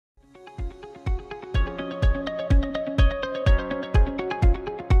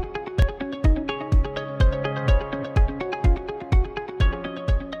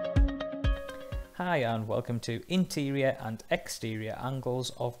and welcome to Interior and Exterior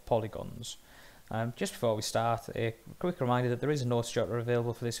Angles of Polygons. Just before we start, a quick reminder that there is a notes jotter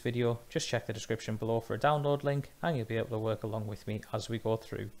available for this video. Just check the description below for a download link and you'll be able to work along with me as we go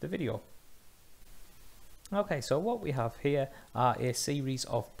through the video. Okay, so what we have here are a series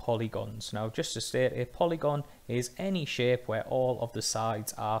of polygons. Now, just to state, a polygon is any shape where all of the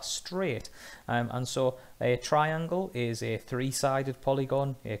sides are straight. And so a triangle is a three-sided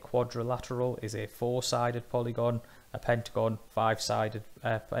polygon, a quadrilateral is a four-sided polygon, a pentagon, five-sided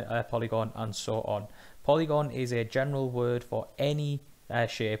polygon, and so on. Polygon is a general word for any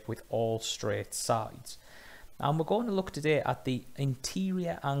shape with all straight sides. And we're going to look today at the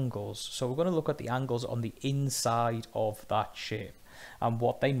interior angles. So we're going to look at the angles on the inside of that shape and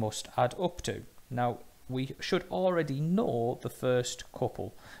what they must add up to. Now, we should already know the first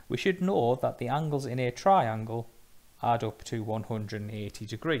couple. We should know that the angles in a triangle add up to 180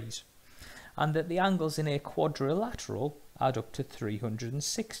 degrees. And that the angles in a quadrilateral add up to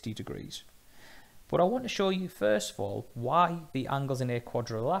 360 degrees. But I want to show you first of all why the angles in a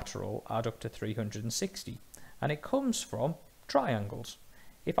quadrilateral add up to 360. And it comes from triangles.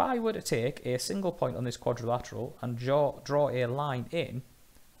 If I were to take a single point on this quadrilateral and draw a line in,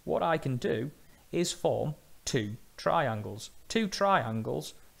 what I can do is form two triangles. Two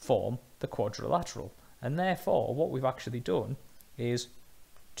triangles form the quadrilateral, and therefore what we've actually done is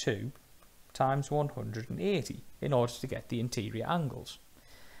 2 times 180 in order to get the interior angles.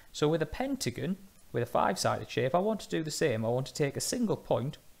 So with a pentagon, with a five-sided shape, I want to do the same. I want to take a single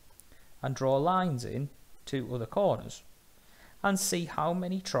point and draw lines in two other corners and see how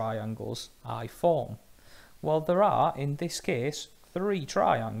many triangles I form. Well, there are, in this case, 3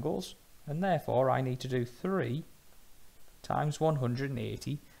 triangles, and therefore I need to do 3 times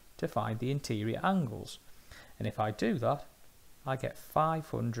 180 to find the interior angles. And if I do that, I get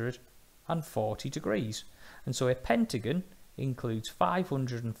 540 degrees. And so a pentagon includes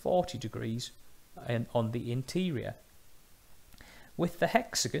 540 degrees on the interior. With the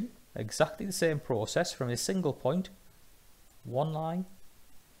hexagon, exactly the same process. From a single point, 1 line,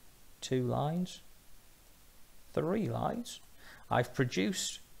 2 lines, 3 lines. I've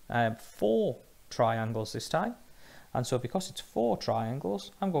produced 4 triangles this time, and so because it's 4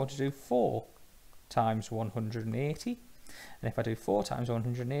 triangles, I'm going to do 4 times 180, and if I do 4 times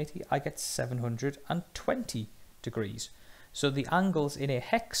 180, I get 720 degrees. So the angles in a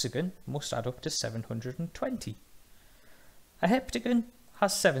hexagon must add up to 720. A heptagon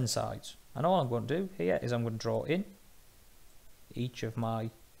has 7 sides, and all I'm going to do here is I'm going to draw in each of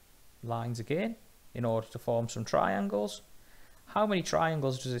my lines again in order to form some triangles. How many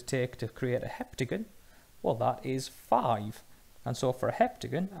triangles does it take to create a heptagon? Well, that is 5, and so for a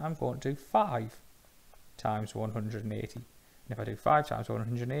heptagon I'm going to do 5 times 180, and if I do 5 times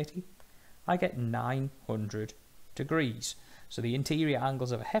 180 I get 900 degrees. So the interior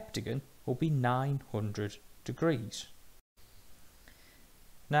angles of a heptagon will be 900 degrees.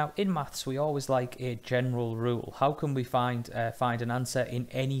 Now, in maths, we always like a general rule. How can we find an answer in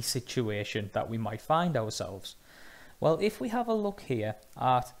any situation that we might find ourselves? Well, if we have a look here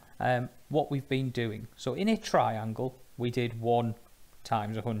at what we've been doing. So in a triangle, we did 1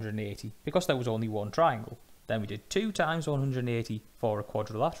 times 180 because there was only one triangle. Then we did 2 times 180 for a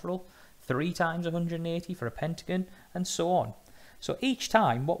quadrilateral, 3 times 180 for a pentagon, and so on. So each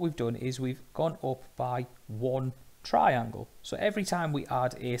time, what we've done is we've gone up by 1 triangle. So every time we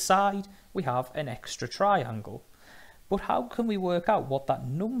add a side, we have an extra triangle. But how can we work out what that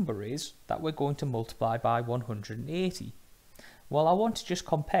number is that we're going to multiply by 180? Well, I want to just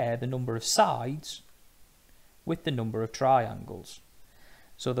compare the number of sides with the number of triangles.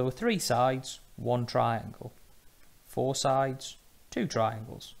 So there were 3 sides, 1 triangle. 4 sides, 2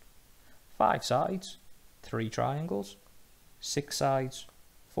 triangles. 5 sides, 3 triangles. 6 sides,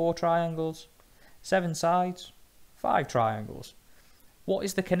 4 triangles. 7 sides, 5 triangles. What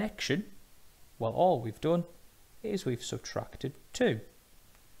is the connection? Well, all we've done is we've subtracted 2.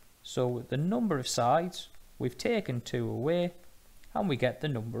 So with the number of sides, we've taken 2 away and we get the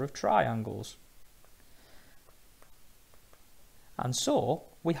number of triangles. And so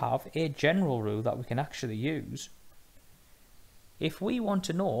we have a general rule that we can actually use. If we want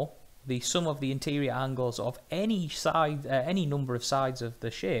to know the sum of the interior angles of any side, any number of sides of the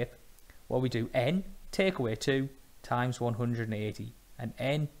shape, well, we do n, take away 2, times 180, and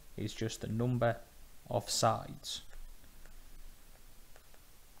n is just the number of sides.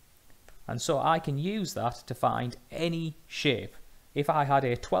 And so I can use that to find any shape. If I had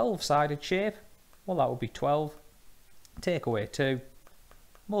a 12-sided shape, well, that would be 12, take away 2,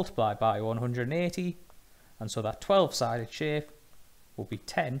 multiply by 180, and so that 12-sided shape will be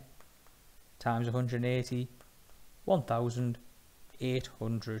 10 times 180,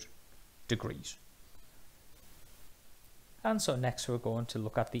 1800 degrees. And so next we're going to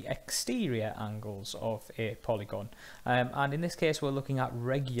look at the exterior angles of a polygon, and in this case we're looking at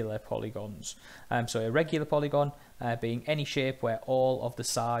regular polygons. So a regular polygon being any shape where all of the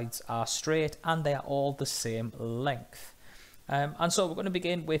sides are straight and they are all the same length. And so we're going to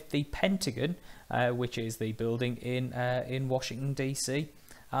begin with the Pentagon, which is the building in Washington DC,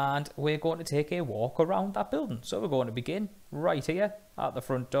 and we're going to take a walk around that building. So we're going to begin right here at the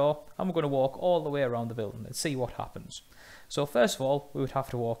front door, and we're going to walk all the way around the building and see what happens. So first of all, we would have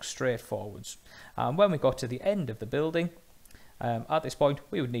to walk straight forwards. And when we got to the end of the building, at this point,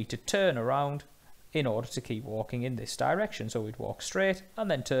 we would need to turn around in order to keep walking in this direction. So we'd walk straight and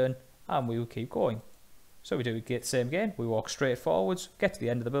then turn, and we would keep going. So we do the same again. We walk straight forwards, get to the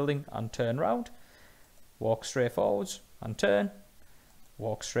end of the building and turn around. Walk straight forwards and turn.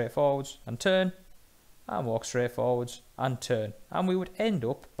 Walk straight forwards and turn. And walk straight forwards and turn. And we would end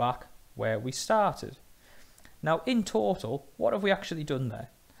up back where we started. Now in total, what have we actually done there?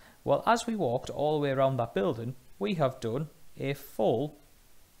 Well, as we walked all the way around that building, we have done a full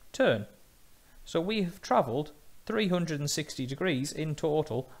turn. So we have travelled 360 degrees in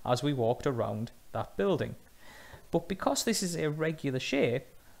total as we walked around that building. But because this is a regular shape,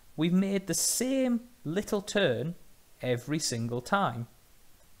 we've made the same little turn every single time.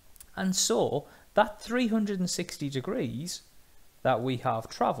 And so that 360 degrees that we have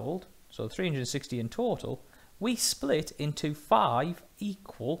travelled, so 360 in total, we split into 5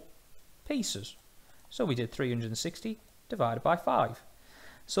 equal pieces. So we did 360 divided by 5.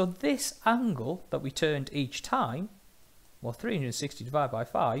 So this angle that we turned each time, well, 360 divided by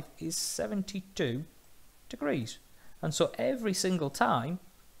 5 is 72 degrees. And so every single time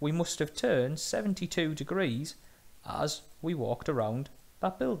we must have turned 72 degrees as we walked around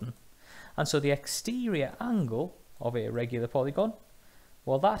that building. And so the exterior angle of a regular polygon,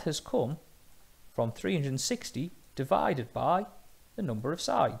 well, that has come from 360 divided by the number of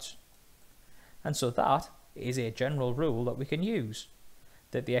sides. And so that is a general rule that we can use,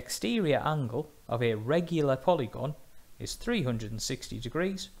 that the exterior angle of a regular polygon is 360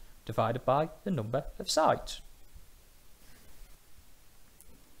 degrees divided by the number of sides.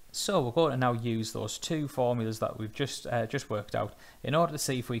 So we're going to now use those two formulas that we've just worked out in order to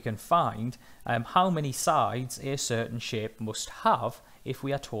see if we can find how many sides a certain shape must have if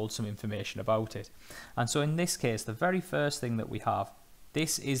we are told some information about it. And so in this case, the very first thing that we have,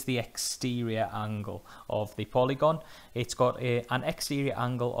 this is the exterior angle of the polygon. It's got an exterior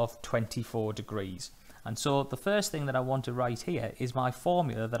angle of 24 degrees. And so the first thing that I want to write here is my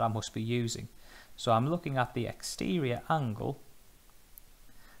formula that I must be using. So I'm looking at the exterior angle,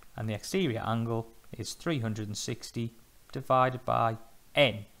 and the exterior angle is 360 divided by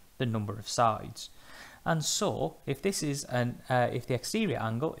n, the number of sides. And so if this is if the exterior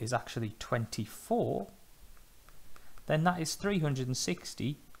angle is actually 24, then that is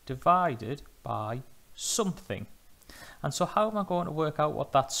 360 divided by something. And so how am I going to work out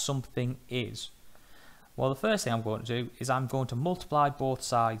what that something is? Well, the first thing I'm going to do is I'm going to multiply both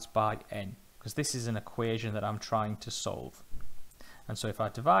sides by n, because this is an equation that I'm trying to solve. And so if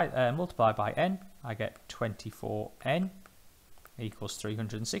I multiply by n, I get 24n equals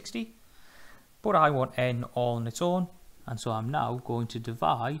 360. But I want n all on its own, and so I'm now going to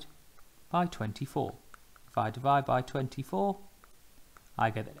divide by 24. If I divide by 24, I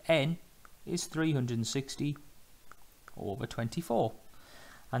get that n is 360 over 24.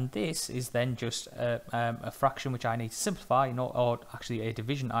 And this is then just a fraction which I need to simplify, or actually a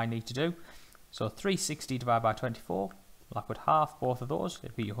division I need to do. So 360 divided by 24, well, I could half both of those,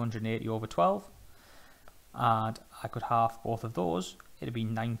 it'd be 180 over 12. And I could half both of those, it'd be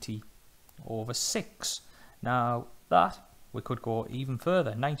 90 over 6. Now that, we could go even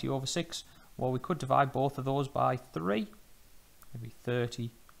further, 90 over 6, well, we could divide both of those by 3, it'd be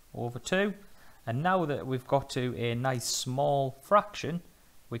 30 over 2. And now that we've got to a nice small fraction,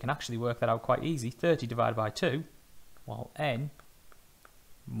 we can actually work that out quite easy. 30 divided by 2, well, n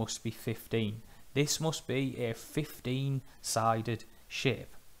must be 15. This must be a 15-sided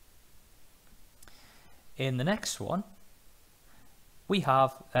shape. In the next one, we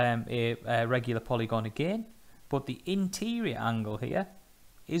have a regular polygon again, but the interior angle here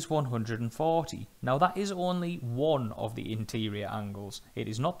is 140. Now that is only one of the interior angles. It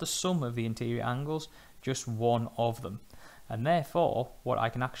is not the sum of the interior angles, just one of them. And therefore, what I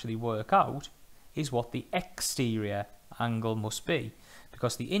can actually work out is what the exterior angle must be,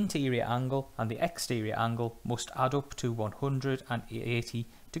 because the interior angle and the exterior angle must add up to 180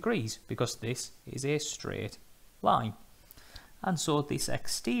 degrees, because this is a straight line. And so this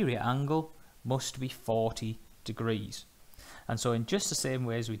exterior angle must be 40 degrees. And so in just the same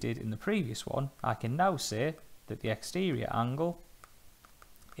way as we did in the previous one, I can now say that the exterior angle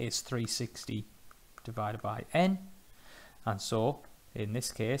is 360 divided by n, and so in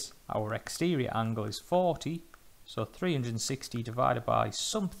this case our exterior angle is 40, so 360 divided by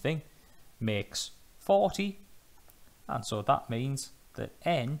something makes 40, and so that means that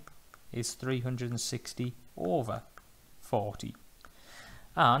n is 360 over 40,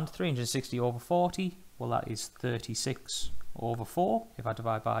 and 360 over 40, well, that is 36 over 4 if I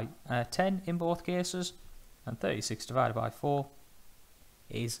divide by 10 in both cases, and 36 divided by 4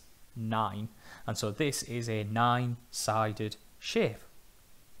 is 9, and so this is a 9-sided shape.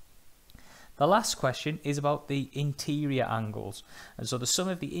 The last question is about the interior angles, and so the sum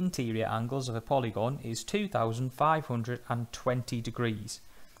of the interior angles of a polygon is 2520 degrees.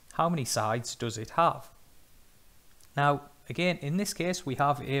 How many sides does it have? Now again, in this case we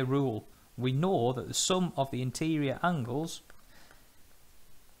have a rule. We know that the sum of the interior angles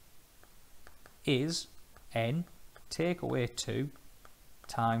is n take away 2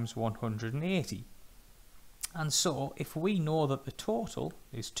 times 180. And so if we know that the total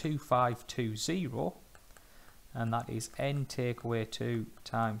is 2520, and that is n take away 2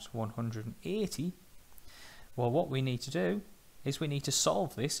 times 180, well, what we need to do is we need to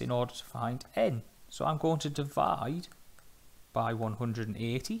solve this in order to find n. So I'm going to divide by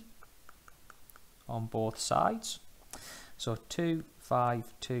 180 on both sides. So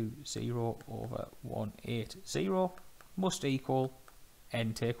 2520 over 180 must equal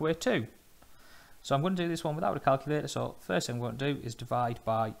n take away 2. So I'm going to do this one without a calculator. So first thing I'm going to do is divide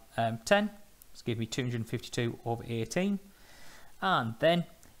by 10. It's give me 252 over 18. And then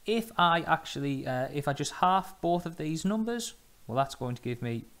if I actually, if I just half both of these numbers, well, that's going to give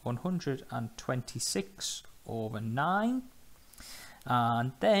me 126 over 9.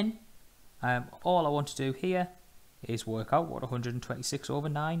 And then all I want to do here is work out what 126 over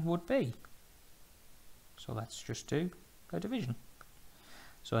 9 would be. So let's just do a division.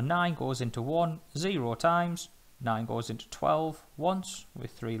 So 9 goes into 1 0 times, 9 goes into 12 once with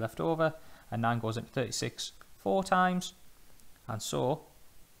 3 left over, and 9 goes into 36 4 times, and so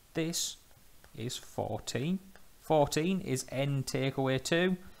this is 14. 14 is n take away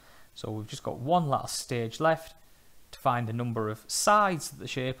 2, so we've just got one last stage left. To find the number of sides that the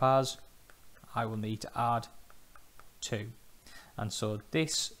shape has, I will need to add 2, and so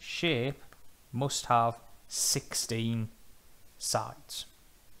this shape must have 16 sides.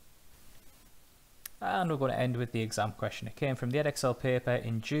 And we're going to end with the exam question. It came from the Edexcel paper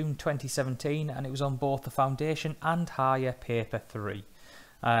in June 2017, and it was on both the foundation and higher paper 3.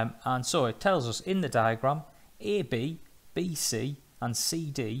 And so it tells us in the diagram, AB, BC and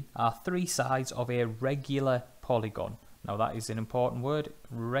CD are 3 sides of a regular polygon. Now that is an important word,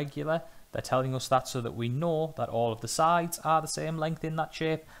 regular. They're telling us that so that we know that all of the sides are the same length in that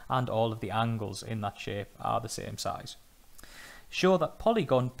shape and all of the angles in that shape are the same size. Show that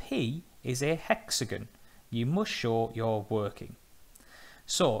polygon P is a hexagon. You must show your working.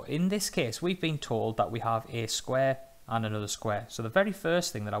 So in this case we've been told that we have a square and another square. So the very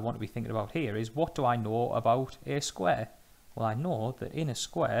first thing that I want to be thinking about here is, what do I know about a square? Well, I know that in a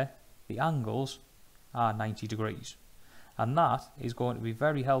square the angles are 90 degrees, and that is going to be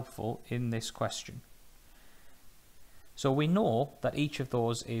very helpful in this question. So we know that each of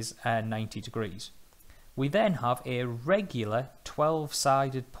those is 90 degrees. We then have a regular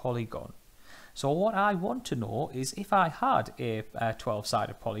 12-sided polygon. So what I want to know is, if I had a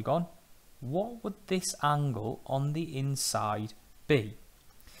 12-sided polygon, what would this angle on the inside be?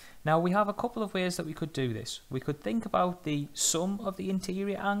 Now we have a couple of ways that we could do this. We could think about the sum of the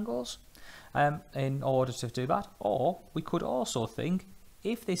interior angles in order to do that, or we could also think,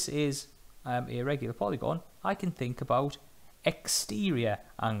 if this is a regular polygon, I can think about exterior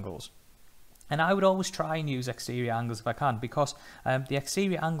angles. And I would always try and use exterior angles if I can, because the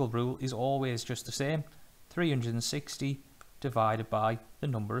exterior angle rule is always just the same, 360 divided by the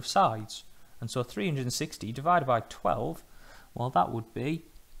number of sides. And so 360 divided by 12, well, that would be,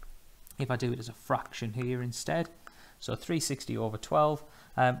 if I do it as a fraction here instead, so 360 over 12,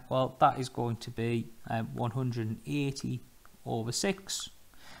 well, that is going to be 180 over 6.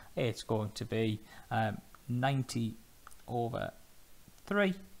 It's going to be 90 over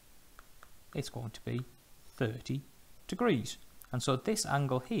 3. It's going to be 30 degrees. And so this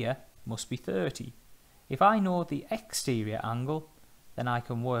angle here must be 30. If I know the exterior angle, then I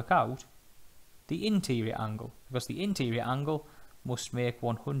can work out the interior angle, because the interior angle must make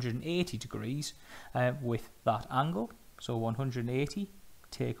 180 degrees with that angle. So 180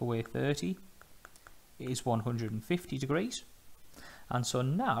 take away 30 is 150 degrees. And so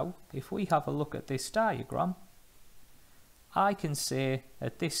now, if we have a look at this diagram, I can say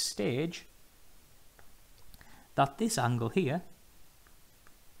at this stage that this angle here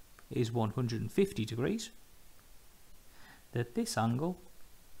is 150 degrees, that this angle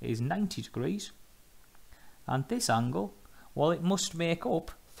is 90 degrees, and this angle, well, it must make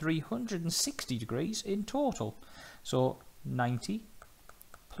up 360 degrees in total. So 90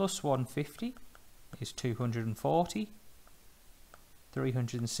 plus 150 is 240,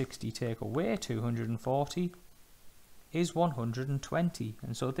 360 take away 240 is 120,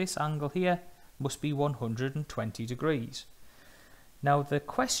 and so this angle here must be 120 degrees. Now the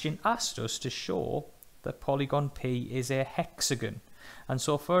question asked us to show that polygon P is a hexagon, and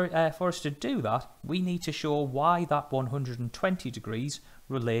so for us to do that we need to show why that 120 degrees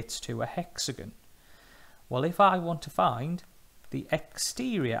relates to a hexagon. Well, if I want to find the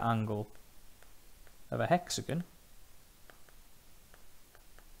exterior angle of a hexagon,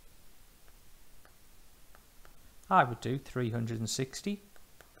 I would do 360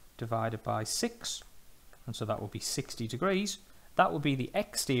 divided by 6, and so that would be 60 degrees. That would be the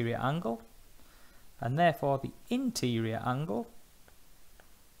exterior angle, and therefore the interior angle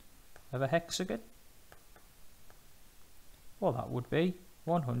of a hexagon, well, that would be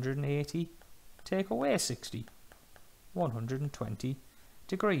 180 take away 60, 120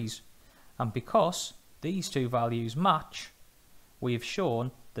 degrees. And because these two values match, we have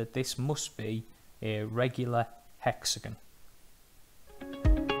shown that this must be a regular hexagon.